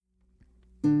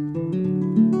I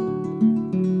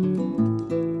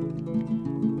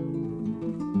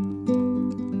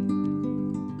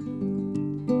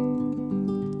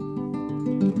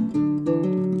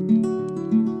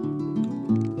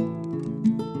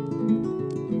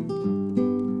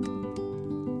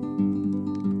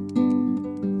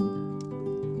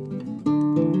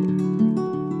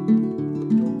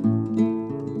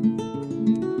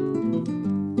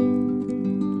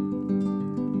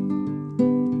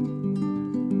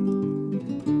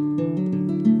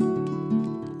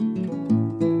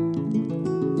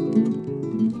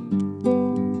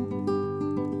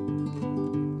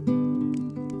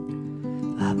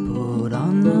put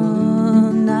on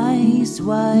a nice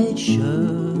white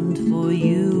shirt for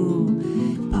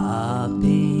you,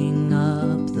 popping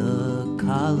up the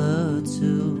collar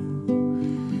too.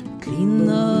 Clean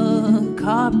the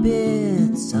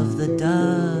carpets of the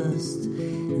dust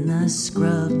and the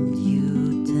scrubbed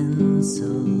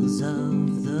utensils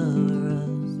of the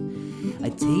rust. I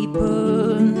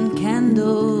tapered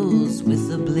candles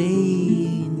with a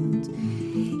blade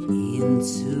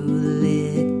into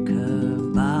liquor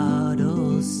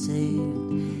bottles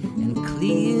saved, and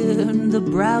cleared the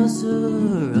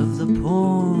browser of the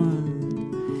porn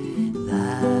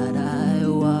that I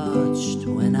watched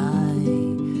when I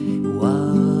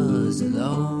was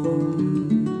alone.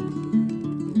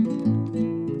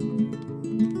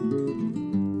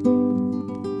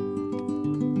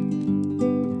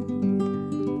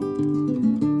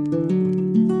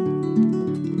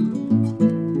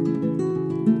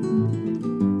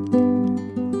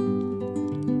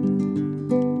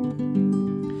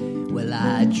 Well,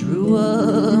 I drew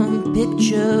a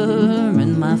picture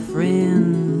and my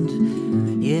friend,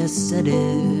 yes, said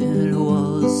it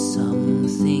was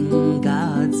something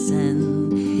God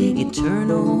sent.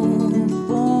 Eternal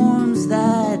forms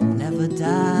that never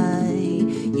die.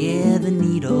 Yeah, the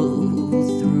needle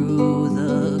through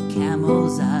the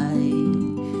camel's eye.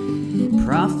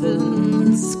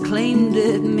 Prophets claimed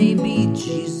it may be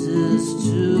Jesus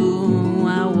too.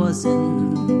 I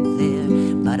wasn't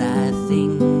there, but I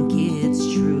think it's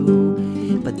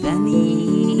true. But then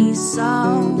he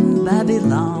saw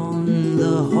Babylon,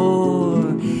 the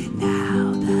whore.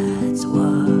 Now that's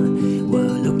what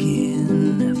we're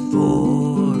looking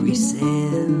for, he said.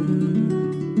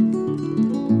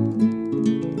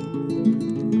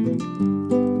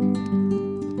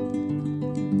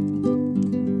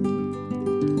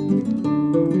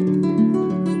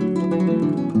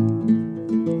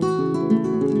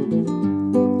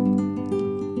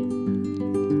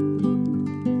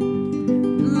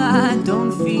 I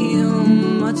don't feel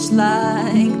much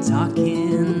like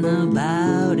talking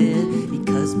about it,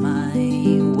 because my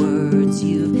words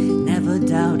you've never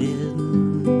doubted,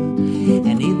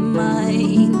 and it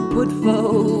might put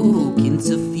folk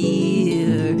into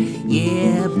fear.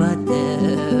 Yeah, but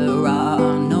there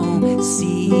are no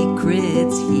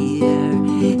secrets here,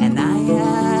 and I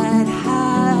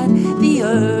had the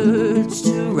urge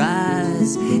to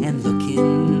rise and look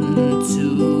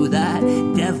into that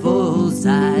devil's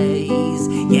eyes,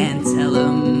 yeah, and tell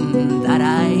him that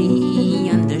I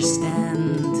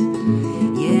understand.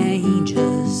 Yeah, he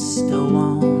just don't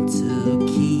want to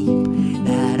keep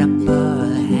that upper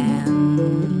hand.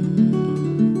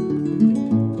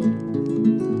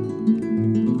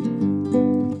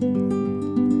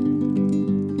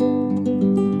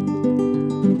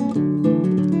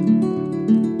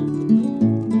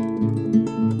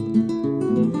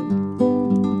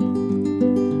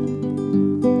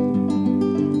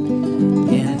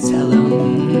 Tell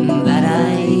him that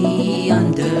I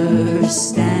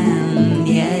understand.